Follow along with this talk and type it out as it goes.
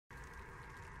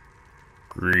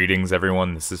Greetings,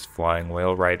 everyone. This is Flying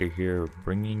Whale Rider here,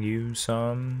 bringing you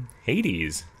some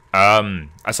Hades. I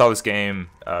saw this game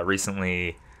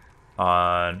recently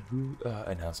on who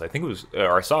announced? I think it was,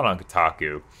 or I saw it on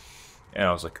Kotaku, and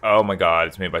I was like, "Oh my god,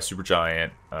 it's made by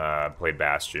Supergiant." Played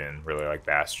Bastion, really like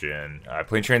Bastion. I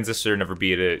played Transistor, never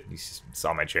beat it. You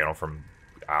saw my channel from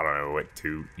I don't know, like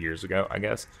 2 years ago, I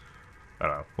guess. I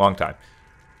don't know, long time.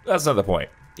 That's not the point.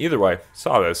 Either way,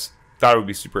 saw this. Thought it would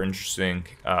be super interesting.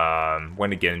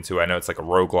 When to get into it. I know it's like a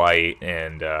roguelite,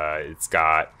 and it's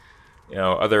got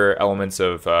other elements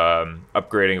of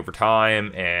upgrading over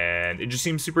time, and it just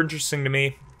seems super interesting to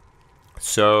me.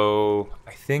 So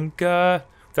I think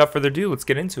without further ado, let's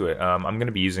get into it. I'm going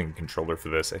to be using a controller for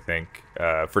this, I think,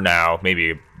 for now.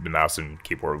 Maybe the mouse and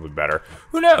keyboard would be better.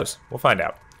 Who knows? We'll find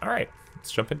out. All right,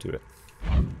 let's jump into it.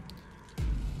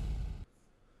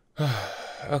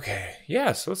 Okay,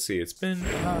 yeah, so let's see. It's been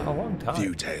a long time.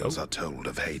 Few tales are told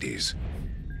of Hades,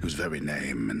 whose very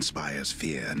name inspires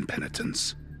fear and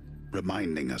penitence,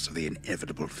 reminding us of the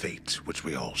inevitable fate which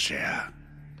we all share.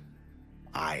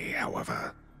 I,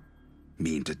 however,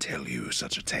 mean to tell you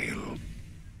such a tale.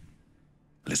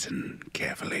 Listen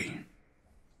carefully.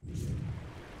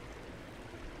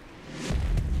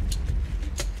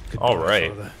 All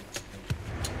right.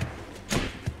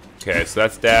 Okay, so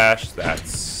that's dash,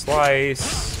 that's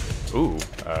slice. Ooh,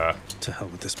 to hell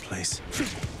with this place.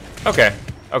 Okay,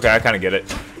 I kind of get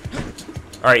it.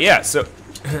 All right, yeah, so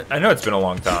I know it's been a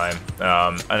long time.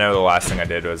 I know the last thing I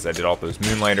did was I did all those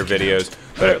Moonlighter videos,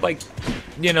 but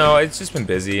it's just been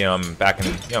busy. I'm back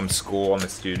in, I'm school, I'm a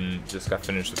student, just got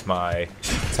finished with my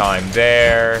time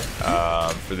there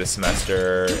for this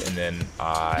semester, and then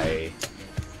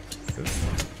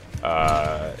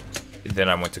then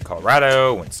I went to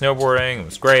Colorado, went snowboarding, it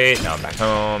was great. Now I'm back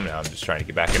home, now I'm just trying to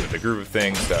get back into the groove of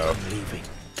things, so. I'm leaving.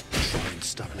 Try and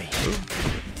stop me.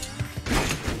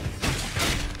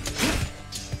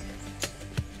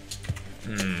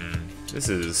 This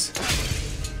is,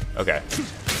 okay.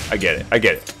 I get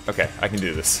it. Okay, I can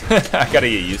do this. I gotta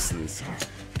get used to this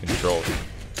control.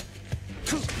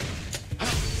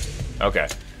 Okay.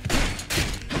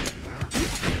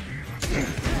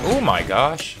 Oh my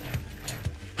gosh.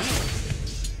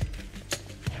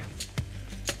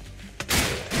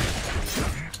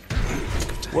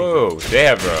 Whoa, they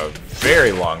have a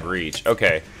very long reach.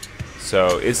 Okay,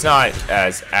 so it's not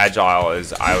as agile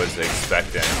as I was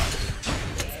expecting.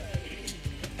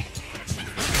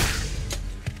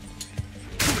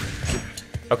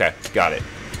 Okay, got it.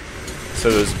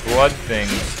 So those blood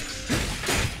things...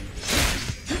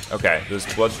 Okay, those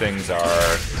blood things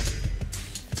are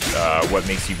what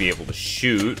makes you be able to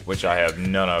shoot, which I have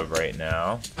none of right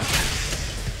now.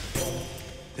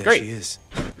 There Great. she is.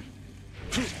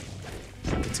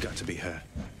 It's got to be her.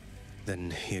 Then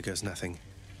here goes nothing.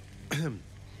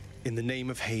 In the name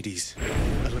of Hades,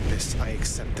 Olympus, I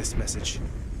accept this message.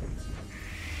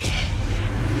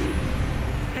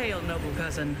 Hail, noble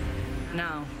cousin.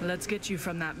 Now, let's get you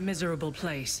from that miserable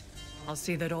place. I'll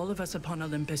see that all of us upon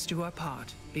Olympus do our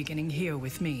part, beginning here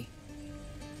with me.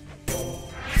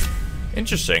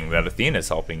 Interesting that Athena's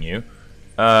helping you.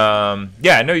 Yeah,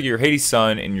 I know you're Hades'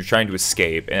 son and you're trying to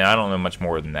escape, and I don't know much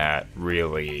more than that,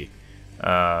 really.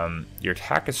 Your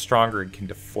attack is stronger and can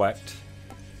deflect.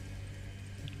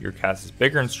 Your cast is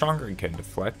bigger and stronger and can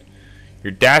deflect.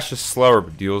 Your dash is slower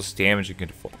but deals damage and can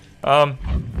deflect.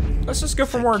 Let's just go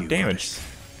for more damage.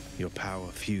 Your power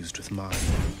fused with mine.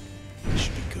 This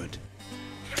should be good.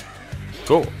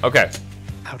 Cool, okay.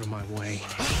 Out of my way.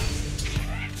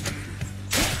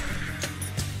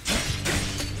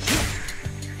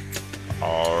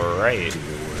 Alright.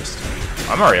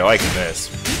 I'm already liking this.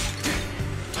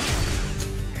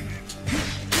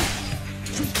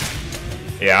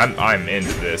 Yeah, I'm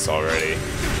into this already.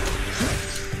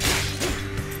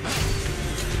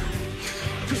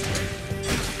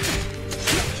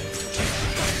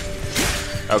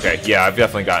 Okay, yeah, I've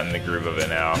definitely gotten the groove of it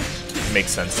now. Makes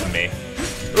sense to me.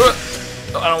 I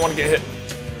don't want to get hit.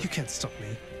 You can't stop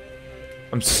me.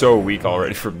 I'm so weak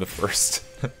already from the first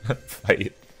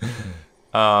fight.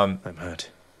 I'm hurt.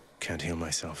 Can't heal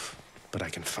myself, but I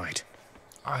can fight.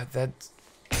 I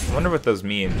wonder what those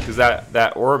mean, because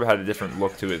that orb had a different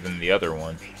look to it than the other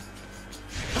one.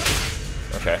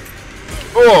 Okay.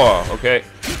 Oh, okay.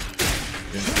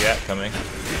 Didn't see that coming.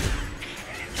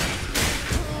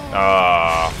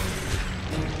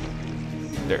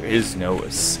 There is no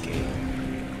escape.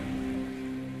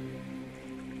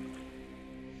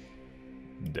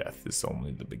 Death is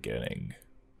only the beginning.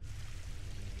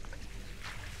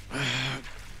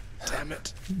 Damn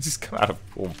it. Just come out of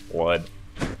full blood.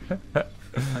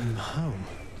 I'm home.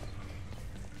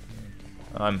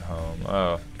 I'm home.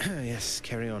 Oh. Yes,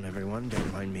 carry on, everyone.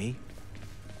 Don't mind me.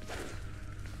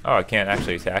 Oh, I can't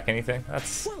actually attack anything?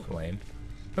 That's lame.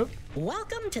 Oop.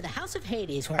 Welcome to the House of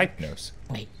Hades, where... Hypnos.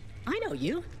 Wait, I know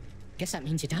you. Guess that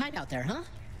means you died out there, huh?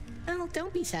 Well,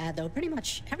 don't be sad, though. Pretty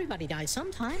much everybody dies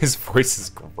sometime. His voice is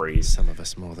great. Some of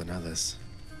us more than others.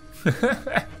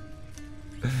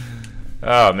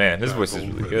 Oh, man. His voice is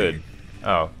really good.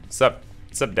 Oh, sup,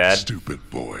 Dad? Stupid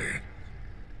boy.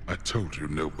 I told you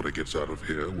nobody gets out of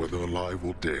here, whether alive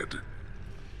or dead.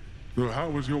 So how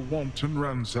was your wanton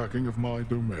ransacking of my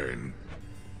domain?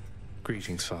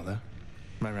 Greetings, Father.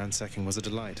 My ransacking was a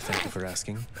delight, thank you for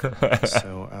asking.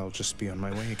 So I'll just be on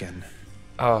my way again.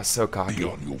 Oh, so cocky. Be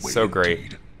on your way So great.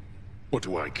 indeed. What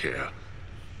do I care?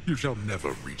 You shall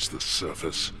never reach the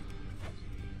surface.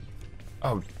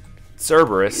 Oh,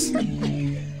 Cerberus.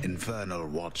 Infernal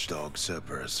watchdog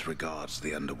Cerberus regards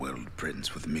the underworld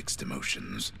prince with mixed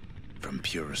emotions, from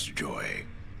purest joy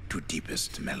to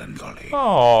deepest melancholy.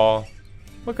 Oh,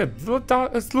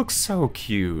 it looks so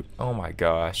cute. Oh my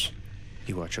gosh.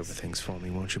 You watch over things for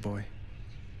me, won't you, boy?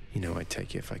 You know I'd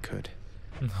take you if I could.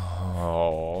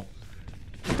 Oh,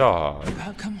 dog.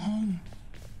 Welcome home.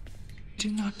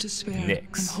 Do not despair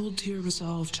Nyx. and hold to your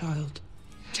resolve, child.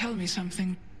 Tell me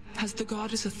something. Has the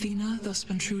goddess Athena thus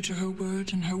been true to her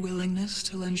word and her willingness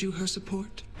to lend you her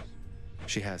support?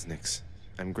 She has, Nyx.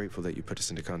 I'm grateful that you put us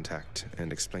into contact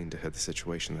and explained to her the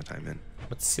situation that I'm in.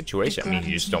 What situation? I mean,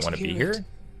 you just don't want to be here?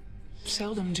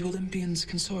 Seldom do Olympians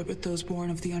consort with those born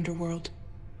of the underworld.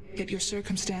 Yet your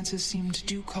circumstances seemed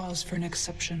due cause for an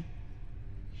exception.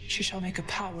 She shall make a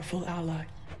powerful ally.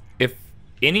 If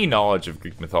any knowledge of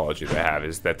Greek mythology that I have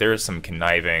is that there is some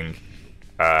conniving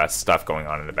stuff going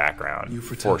on in the background. You've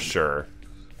For returned. sure.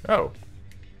 Oh.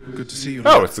 Good to see you.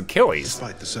 Oh, it's Achilles.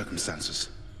 Despite the circumstances,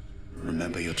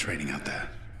 remember your training out there.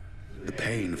 The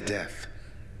pain of death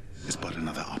is but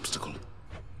another obstacle.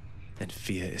 And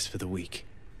fear is for the weak.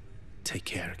 Take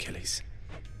care, Achilles.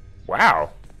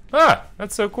 Wow. Ah,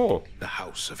 that's so cool. The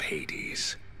House of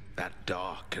Hades, that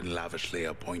dark and lavishly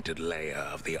appointed lair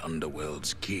of the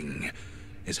underworld's king,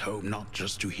 is home not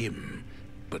just to him,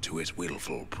 but to his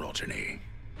willful progeny.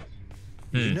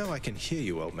 You know I can hear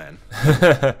you, old man.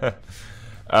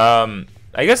 I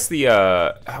guess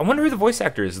I wonder who the voice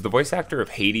actor is. Is the voice actor of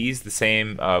Hades the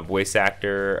same voice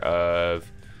actor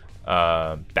of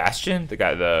Bastion? The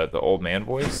guy, the old man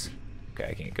voice? Okay,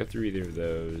 I can't go through either of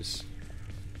those.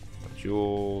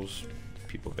 Jewels,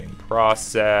 people being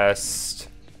processed.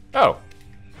 Oh,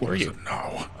 What are is you? it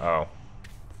now? Oh.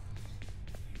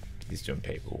 He's doing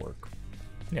paperwork.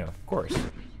 Yeah, of course.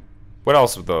 What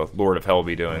else would the Lord of Hell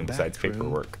be doing I'm back, besides Drew.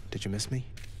 paperwork? Did you miss me?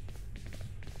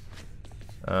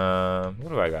 What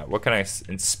do I got? What can I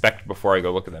inspect before I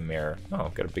go look at the mirror? Oh,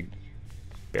 got a big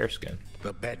bear skin.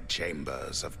 The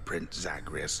bedchambers of Prince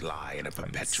Zagreus lie in a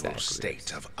perpetual Zagreus.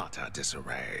 state of utter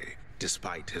disarray,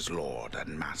 despite his lord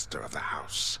and master of the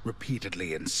house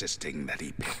repeatedly insisting that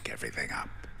he pick everything up.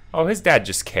 Oh, his dad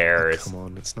just cares. Come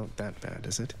on, it's not that bad,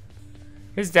 is it?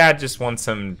 His dad just wants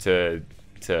him to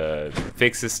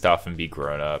fix his stuff and be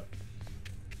grown up.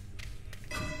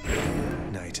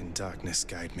 Night and darkness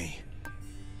guide me.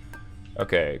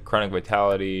 Okay, chronic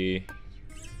vitality.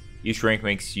 Each rank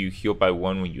makes you heal by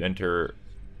 1 when you enter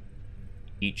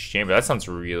each chamber. That sounds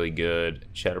really good.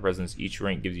 Shadow presence. Each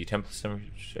rank gives you 10%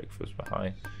 check what's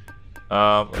behind.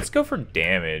 Let's go for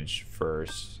damage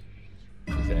first,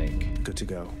 I think. Good to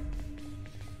go.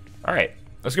 All right,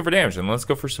 let's go for damage, and let's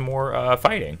go for some more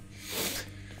fighting.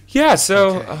 Yeah,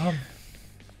 so Okay.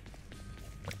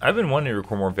 I've been wanting to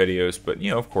record more videos, but you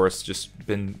know, of course, just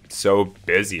been so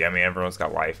busy. I mean, everyone's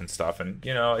got life and stuff, and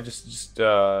you know,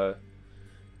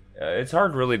 it's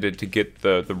hard really to get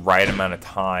the right amount of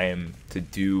time to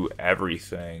do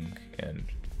everything. And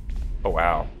oh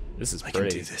wow, this is I pretty.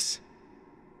 can do this.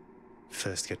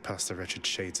 First get past the wretched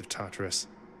shades of Tartarus.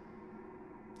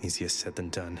 Easier said than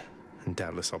done, and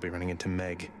doubtless I'll be running into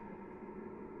Meg.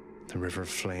 The River of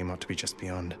Flame ought to be just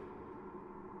beyond.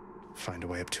 Find a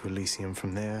way up to Elysium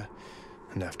from there,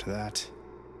 and after that...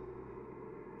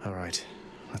 Alright,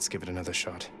 let's give it another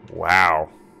shot. Wow,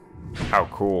 how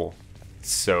cool!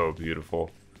 So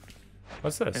beautiful.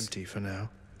 What's this? Empty for now.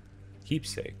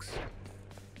 Keepsakes.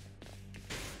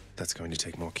 That's going to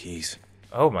take more keys.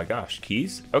 Oh my gosh,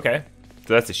 keys? Okay.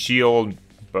 So that's a shield,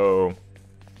 bow,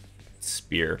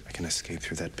 spear. I can escape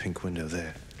through that pink window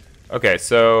there. Okay,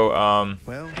 so,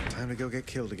 Well, time to go get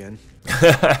killed again.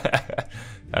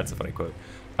 that's a funny quote.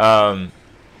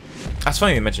 That's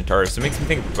funny you mentioned Tartarus. It makes me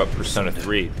think about Persona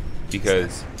 3,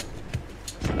 because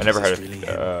I never had Is this really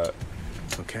him?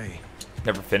 Okay.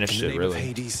 never In finished the it, name really. of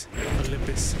Hades,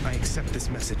 Olympus, I accept this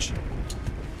message.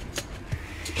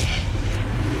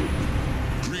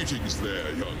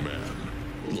 there, young man.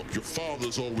 Look, your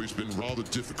father's always been rather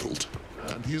difficult,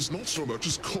 and he is not so much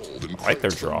as called in I like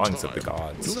their quite some drawings of time. the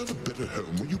gods. You'll have a better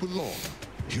home where you belong,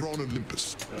 here on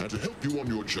Olympus. And to help you on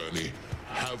your journey,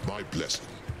 have my blessing.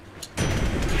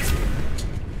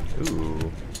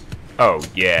 Ooh. Oh,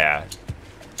 yeah.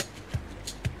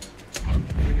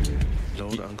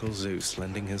 Lord Uncle Zeus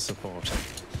lending his support.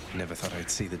 Never thought I'd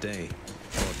see the day.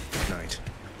 Or night.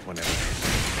 Whenever.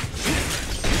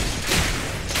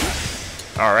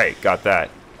 Alright, got that.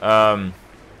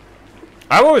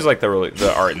 I've always liked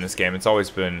the art in this game. It's always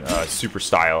been super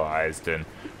stylized and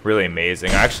really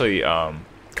amazing. I actually kind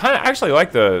of actually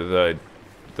like the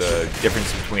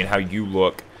difference between how you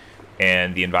look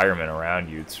and the environment around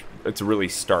you. It's a really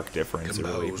stark difference. It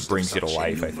really brings you to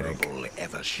life, I think.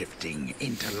 Ever-shifting,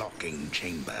 interlocking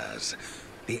chambers.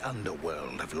 The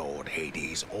underworld of Lord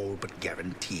Hades all but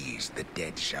guarantees the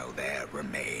dead shall there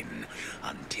remain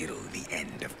until the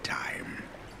end of time.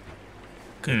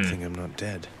 Good thing I'm not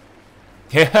dead.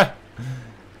 Yeah.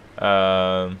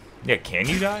 Yeah, can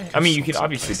you die? I mean, you can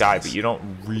obviously die, but you don't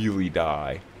really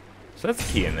die. So that's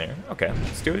the key in there. Okay,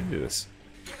 let's do this.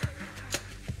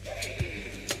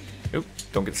 Oop,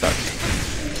 don't get stuck.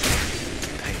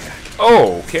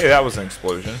 Oh, okay, that was an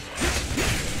explosion.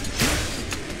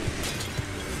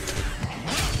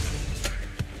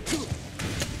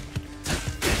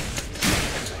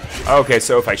 Okay,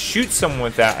 so if I shoot someone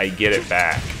with that, I get it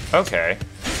back. Okay.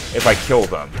 If I kill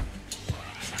them.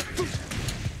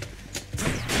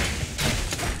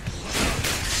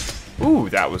 Ooh,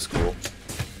 that was cool.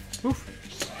 Oof.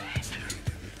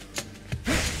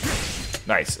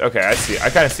 Nice. Okay, I see. I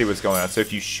kind of see what's going on. So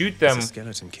if you shoot them... It's a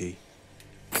skeleton key.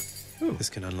 Ooh. This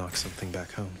can unlock something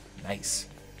back home. Nice.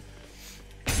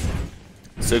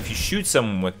 So if you shoot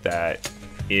someone with that,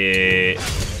 it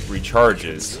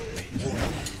recharges.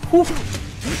 Whew.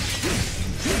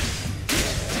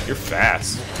 You're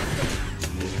fast.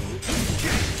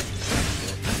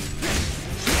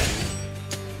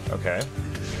 Okay.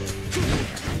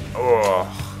 Oh.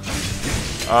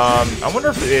 I wonder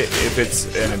if it's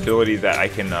an ability that I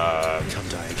can. Come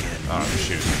die again. Oh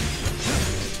shoot.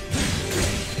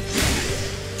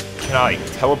 Can I like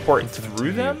teleport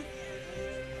through them?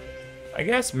 I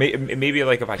guess maybe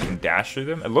like if I can dash through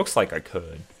them. It looks like I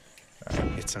could.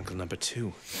 It's Uncle Number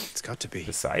 2. It's got to be.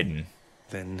 Poseidon.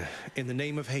 Then, in the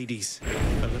name of Hades,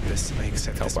 Olympus, I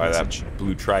accept Tell this by message. that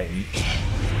blue trident.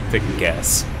 Take a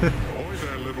guess. Ahoy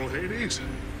there, little Hades.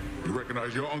 You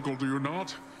recognize your uncle, do you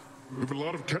not? We've a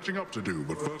lot of catching up to do,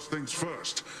 but first things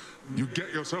first. You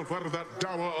get yourself out of that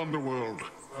dour underworld.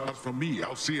 As for me,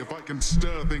 I'll see if I can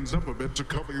stir things up a bit to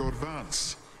cover your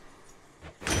advance.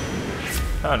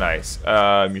 Oh, nice.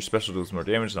 Your special deals more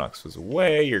damage, knocks foes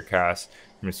away. Your cast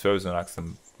from foes knocks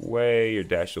them away. Your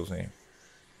dash deals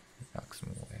knocks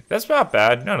them away. That's not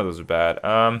bad. None of those are bad.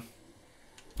 I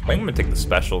think I'm gonna take the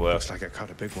special though. Looks like I caught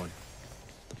a big one.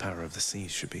 The power of the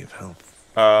seas should be of help.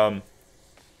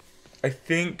 I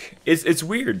think it's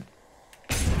weird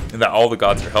that all the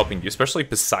gods are helping you, especially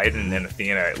Poseidon and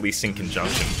Athena, at least in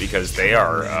conjunction, because they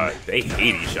are they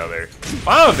hate each other.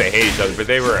 Well, I don't know if they hate each other, but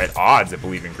they were at odds, I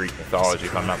believe, in Greek mythology,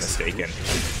 if I'm not mistaken.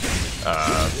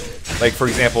 Like for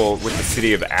example, with the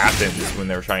city of Athens, when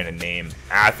they were trying to name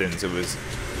Athens, it was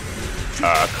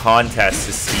a contest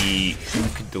to see who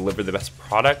could deliver the best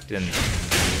product. And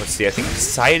let's see, I think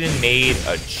Poseidon made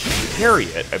a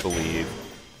chariot, I believe,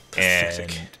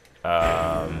 and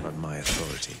on my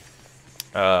authority.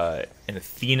 And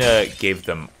Athena gave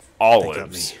them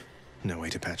olives. They got me. No way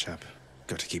to patch up.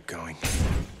 Got to keep going.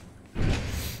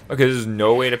 Okay, there's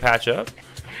no way to patch up?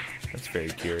 That's very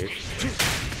curious.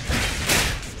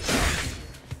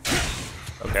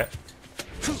 Okay.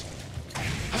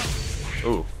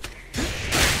 Ooh.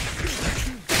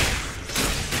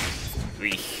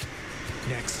 Eek.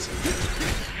 Next.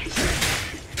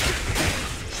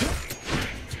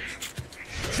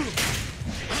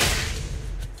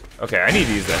 Okay, I need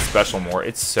to use that special more.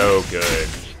 It's so good.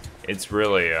 It's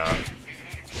really,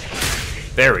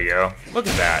 there we go. Look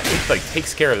at that. It, like,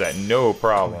 takes care of that, no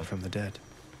problem. Coin from the dead.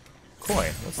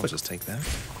 Coin. What's I'll the just take that.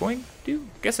 coin do?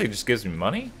 Guess it just gives me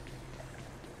money?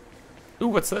 Ooh,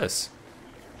 what's this?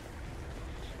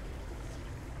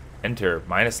 Enter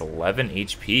minus 11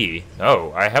 HP.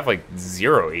 No, I have like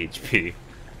 0 HP.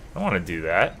 I don't want to do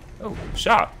that. Oh,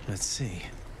 shop. Let's see.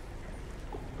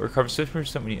 Recovers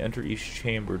 50% when you enter each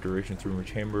chamber. Duration 3 more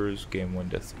chambers. Game 1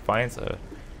 Death Defiance. Death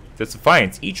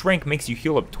Defiance. Each rank makes you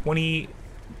heal up 20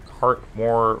 heart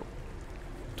more.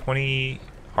 20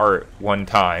 heart one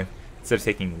time instead of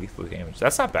taking lethal damage.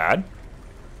 That's not bad.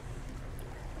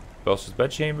 Belch's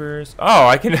bed chambers. Oh,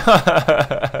 I can.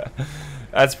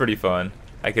 That's pretty fun.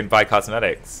 I can buy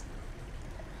cosmetics.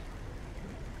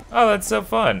 Oh, that's so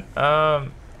fun. I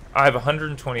have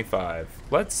 125.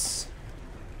 Let's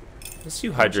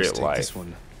do hydrate life. This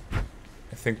one.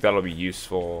 I think that'll be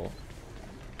useful.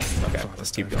 Okay,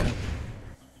 let's keep going.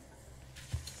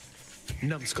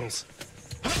 Numbskulls.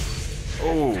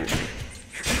 Oh.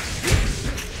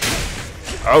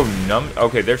 Oh,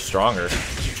 okay, they're stronger.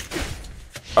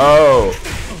 Oh.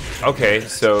 Okay,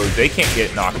 so they can't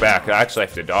get knocked back. I actually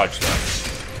have to dodge them.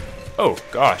 Oh,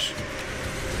 gosh.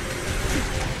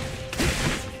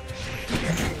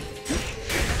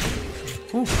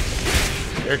 Whew.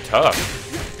 They're tough.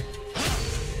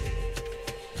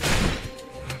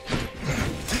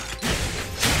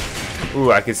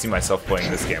 Ooh, I can see myself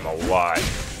playing this game a lot.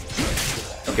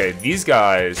 Okay, these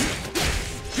guys...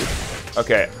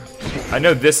 Okay, I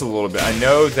know this a little bit. I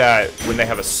know that when they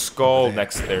have a skull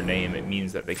next to their name, it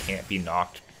means that they can't be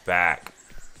knocked back.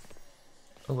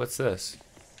 Oh, what's this?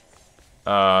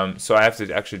 So I have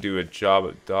to actually do a job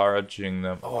of dodging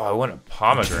them. Oh, I want a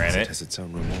pomegranate. It has its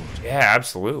own reward. Yeah,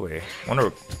 absolutely. I wonder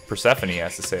what Persephone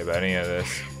has to say about any of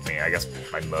this. I mean, I guess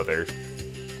my mother.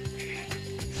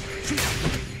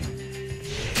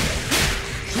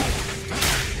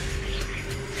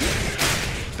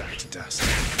 Back to dust.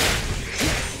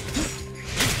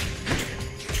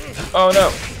 Oh no!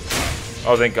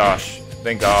 Oh, thank gosh.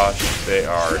 Thank gosh they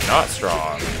are not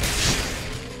strong.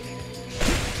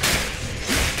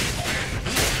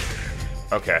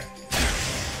 Okay.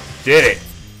 Did it!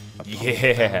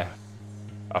 Yeah!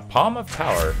 A palm of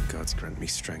power. Gods grant me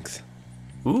strength.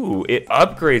 Ooh, it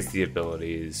upgrades the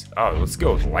abilities. Oh, let's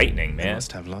go with lightning, I man.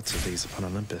 must have lots of these upon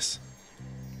Olympus.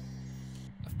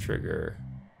 Trigger.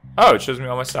 Oh, it shows me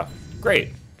all my stuff.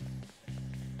 Great.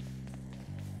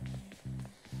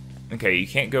 Okay, you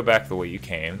can't go back the way you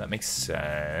came. That makes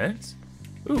sense.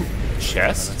 Ooh,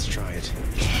 chest. Let's try it.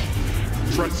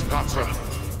 Trespasser.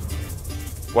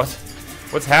 What?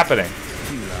 What's happening?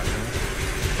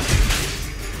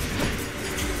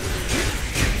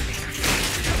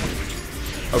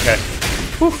 Okay.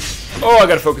 Whew. Oh, I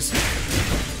gotta focus.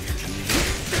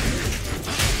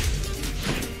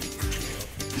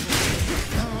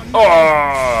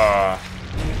 Oh!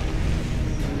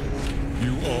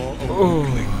 You are a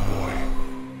weakling, boy.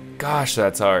 Gosh,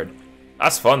 that's hard.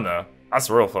 That's fun though. That's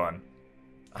real fun.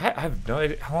 I have no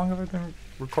idea. How long have I been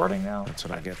recording now? That's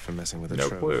what I get for messing with a No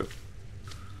trove. clue.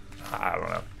 I don't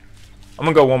know. I'm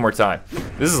gonna go one more time.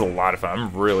 This is a lot of fun.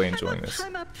 I'm really enjoying this.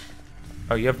 I'm up.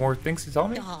 Oh, you have more things to tell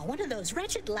me? Oh, one of those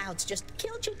wretched louts just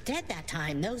killed you dead that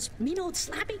time. Those mean old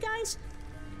slappy guys.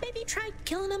 Maybe try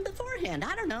killing them beforehand.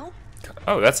 I don't know.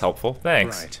 Oh, that's helpful.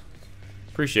 Thanks. Right.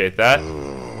 Appreciate that.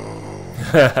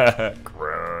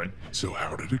 Groan. So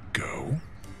how did it go?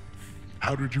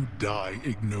 How did you die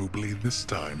ignobly this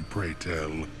time, pray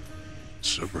tell?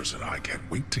 Cerberus and I can't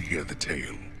wait to hear the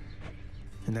tale.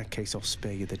 In that case, I'll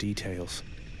spare you the details.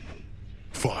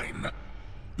 Fine.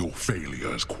 Your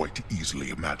failure is quite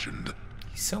easily imagined.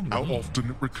 He's so How mean.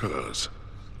 often it recurs.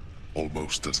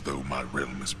 Almost as though my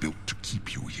realm is built to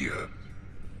keep you here.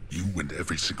 You and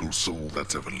every single soul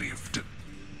that's ever lived.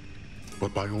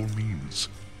 But by all means,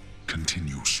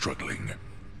 continue struggling.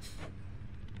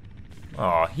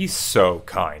 Aw, he's so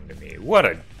kind to me. What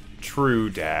a true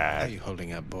How dad. you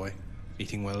holding up, boy?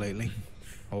 Eating well lately?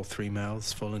 All three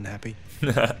mouths full and happy?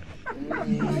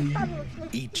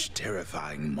 Each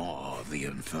terrifying maw of the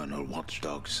infernal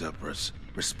watchdog Cerberus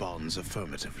responds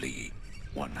affirmatively,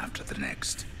 one after the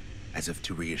next, as if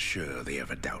to reassure the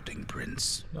ever-doubting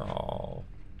prince. Oh.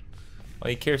 Well,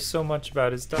 he cares so much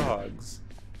about his dogs.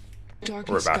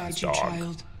 Darkness about guide his you, dog.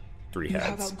 child. 3 You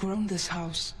have heads. outgrown this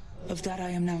house. Of that I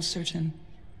am now certain.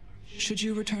 Should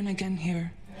you return again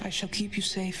here, I shall keep you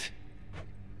safe.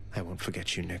 I won't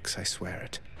forget you, Nyx, I swear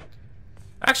it.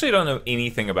 I actually don't know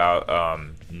anything about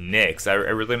Nyx. I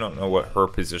really don't know what her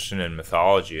position in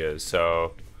mythology is,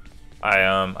 so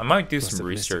I might do Must some have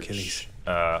missed research. Achilles.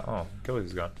 Oh, Achilles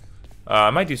is gone. I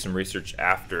might do some research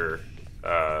after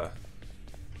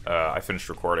I finish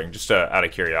recording, just out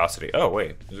of curiosity. Oh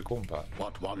wait, there's a golden pot.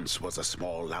 What once was a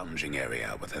small lounging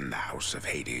area within the House of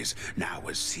Hades now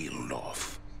is sealed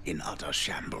off, in utter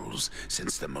shambles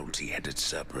since the multi-headed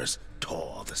Cerberus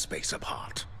tore the space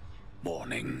apart,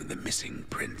 mourning the missing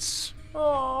prince.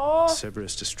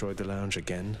 Cerberus destroyed the lounge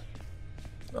again.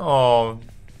 Oh,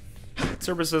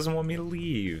 Cerberus doesn't want me to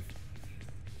leave.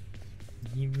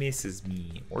 He misses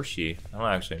me, or she. I don't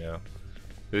actually know.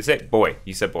 Did they say boy?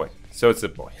 You said boy, so it's a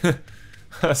boy.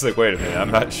 I was like, wait a minute, I'm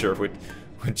not sure what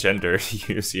gender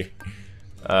to use here.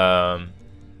 +1.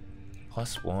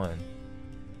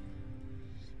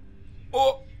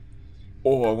 Oh,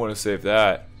 I want to save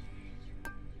that.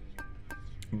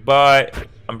 but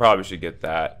I probably should get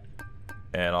that.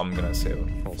 And I'm gonna save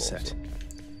it. All set.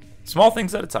 Small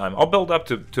things at a time. I'll build up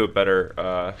to a better.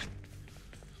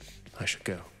 I should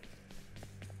go.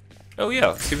 Oh yeah,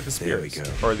 let's see what the There we spear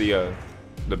go. or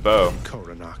the bow.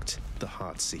 Koranoct, the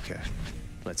Heart Seeker.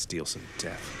 Let's deal some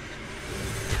death.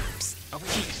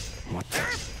 What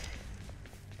the?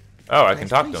 Oh, I can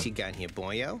talk to Nice him. you got here,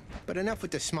 boyo. But enough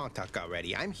with the small talk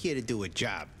already. I'm here to do a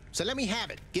job. So let me have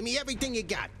it. Give me everything you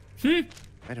got.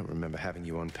 I don't remember having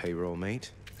you on payroll,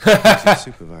 mate. Who's your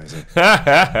supervisor?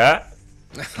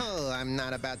 Oh, I'm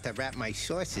not about to wrap my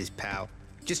sources, pal.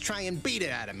 Just try and beat it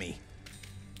out of me.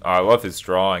 Oh, I love his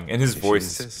drawing and his If you voice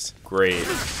is insist. great.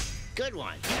 Good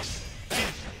one.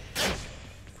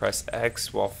 Press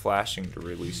X while flashing to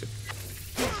release it.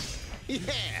 Yeah.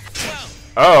 Whoa.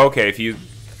 Oh, okay. If you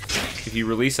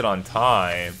release it on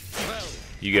time, Whoa.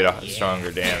 you get a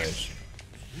stronger damage.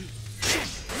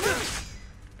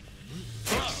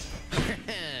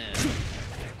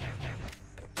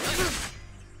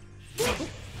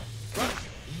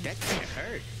 That kind of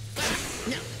hurt.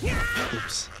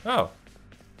 Oops. Oh.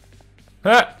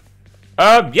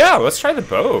 Huh. Yeah, let's try the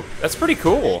bow. That's pretty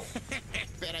cool.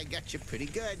 Bet I got you pretty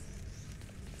good.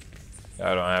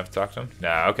 I don't have to talk to him?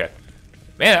 Nah, okay.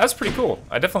 Man, that's pretty cool.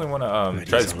 I definitely want to Ready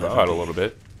try as this I'll bow ever out a be. little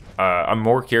bit. I'm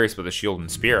more curious about the shield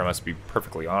and spear, I must be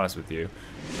perfectly honest with you.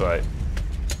 But,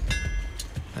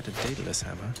 That a Daedalus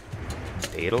hammer.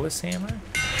 Daedalus hammer?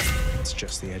 It's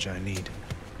just the edge I need.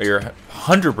 You're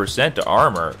 100% to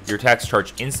armor. Your attacks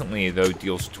charge instantly, though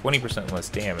deals 20% less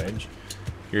damage.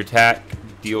 Your attack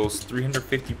deals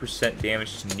 350%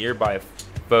 damage to nearby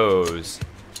foes.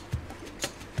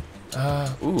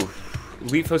 Ooh.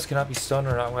 Elite foes cannot be stunned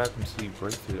or not weapons until you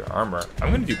break through their armor.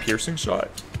 I'm gonna do piercing shot.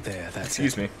 There, that's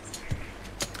Excuse it. me.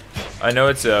 I know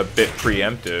it's a bit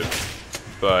preemptive,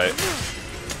 but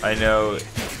I know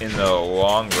in the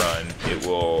long run it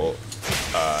will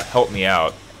help me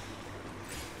out.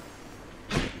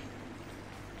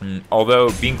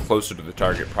 Although being closer to the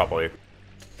target, probably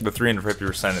the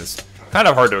 350% is kind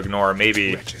of hard to ignore.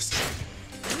 Maybe. Wretches.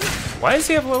 Why does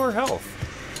he have lower health?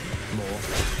 More.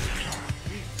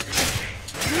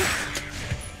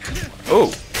 Oh.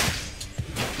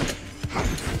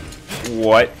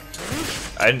 What?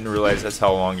 I didn't realize that's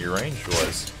how long your range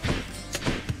was.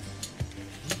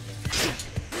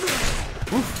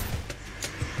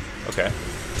 Oof. Okay.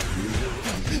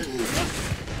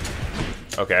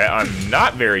 Okay, I'm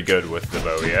not very good with the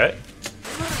bow yet.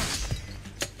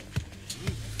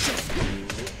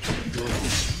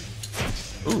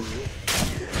 Ooh.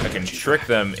 I can trick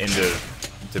them into...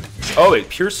 Oh, it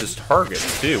pierces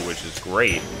targets too, which is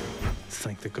great.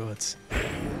 Thank the gods.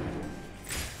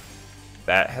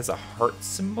 That has a heart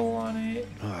symbol on it.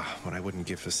 Ah, what I wouldn't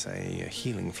give for, say, a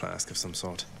healing flask of some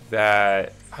sort.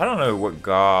 That... I don't know what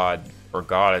god or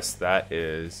goddess that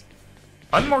is.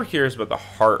 I'm more curious about the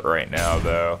heart right now,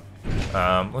 though.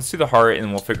 Let's do the heart,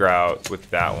 and we'll figure out what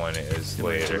that one is Am I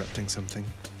later. interrupting something?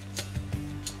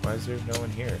 Why is there no one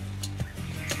here?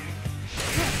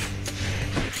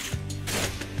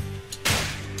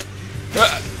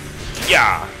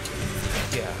 Yeah.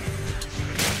 Yeah.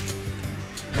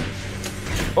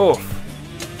 Oh.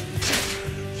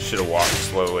 Should have walked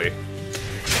slowly.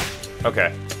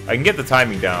 Okay. I can get the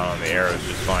timing down on the arrows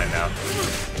just fine now.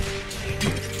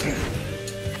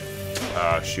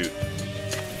 Shoot.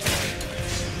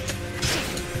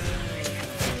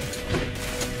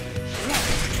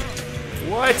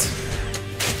 What?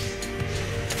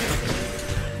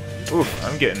 Oof,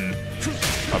 I'm getting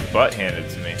a butt handed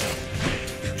to me.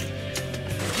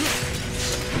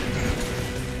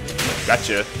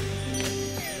 Gotcha.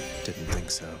 Didn't think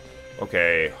so.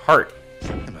 Okay, heart.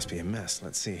 That must be a mess.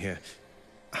 Let's see here.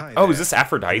 Hi Oh, there. is this In the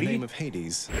Aphrodite? name of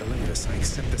Hades, Olympus, I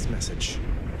accept this message.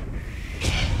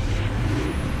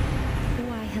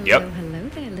 Why, hello, Yep. hello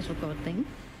there, little godling.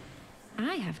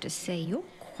 I have to say, you're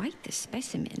quite the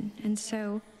specimen, and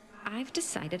so I've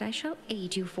decided I shall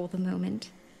aid you for the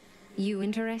moment. You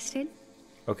interested?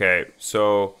 Okay,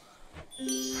 so...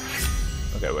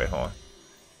 Okay, wait, hold on.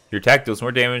 Your attack deals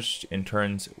more damage and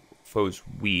turns foes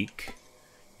weak.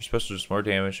 Your special does more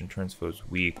damage and turns foes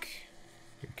weak.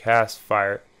 Your cast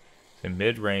fire a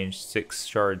mid-range 6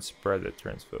 shard spread that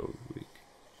turns foes weak.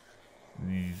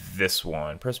 This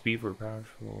one. Press B for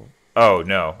powerful... Oh,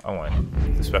 no. I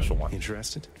want the special one.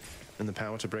 Interested? In the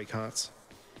power to break hearts?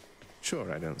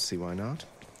 Sure, I don't see why not.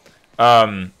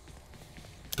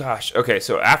 Gosh, okay,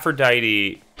 so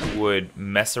Aphrodite would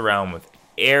mess around with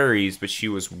Ares, but she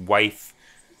was wife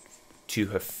to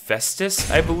Hephaestus,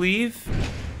 I believe,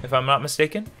 if I'm not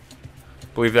mistaken. I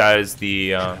believe that is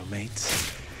the... Hello, mates.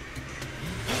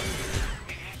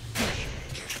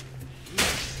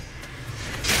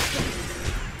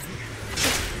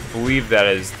 believe that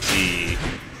is the...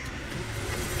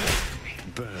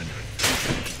 Burn.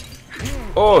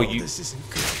 Oh, you... This isn't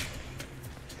good.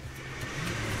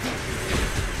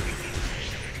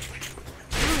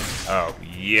 Oh,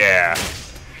 yeah.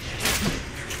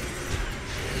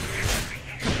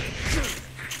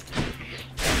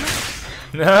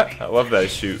 I love that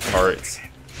shoot hearts.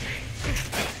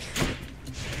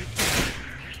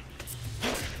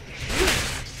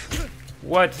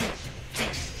 What?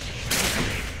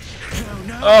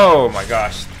 Oh my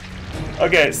gosh.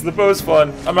 Okay, so the bow's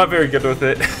fun. I'm not very good with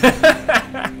it.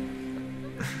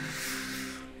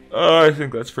 I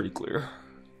think that's pretty clear.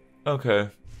 Okay.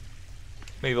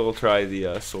 Maybe we'll try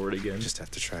the sword again. Just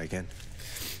have to try again.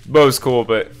 Bow's cool,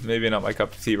 but maybe not my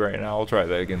cup of tea right now. I'll try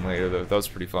that again later, though. That was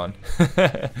pretty fun. What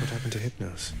happened to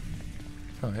Hypnos?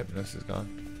 Oh, Hypnos is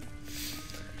gone.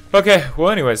 Okay, well,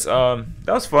 anyways, that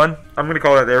was fun. I'm gonna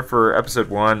call that there for episode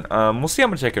 1. We'll see how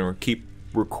much I can keep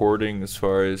recording as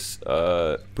far as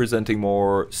presenting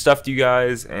more stuff to you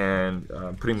guys and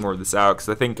putting more of this out, because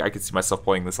I think I could see myself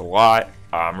playing this a lot.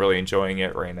 I'm really enjoying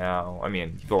it right now. I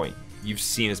mean, you've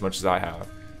seen as much as I have,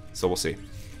 so we'll see.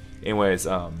 Anyways,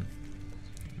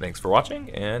 thanks for watching,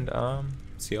 and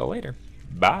see y'all later.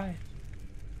 Bye.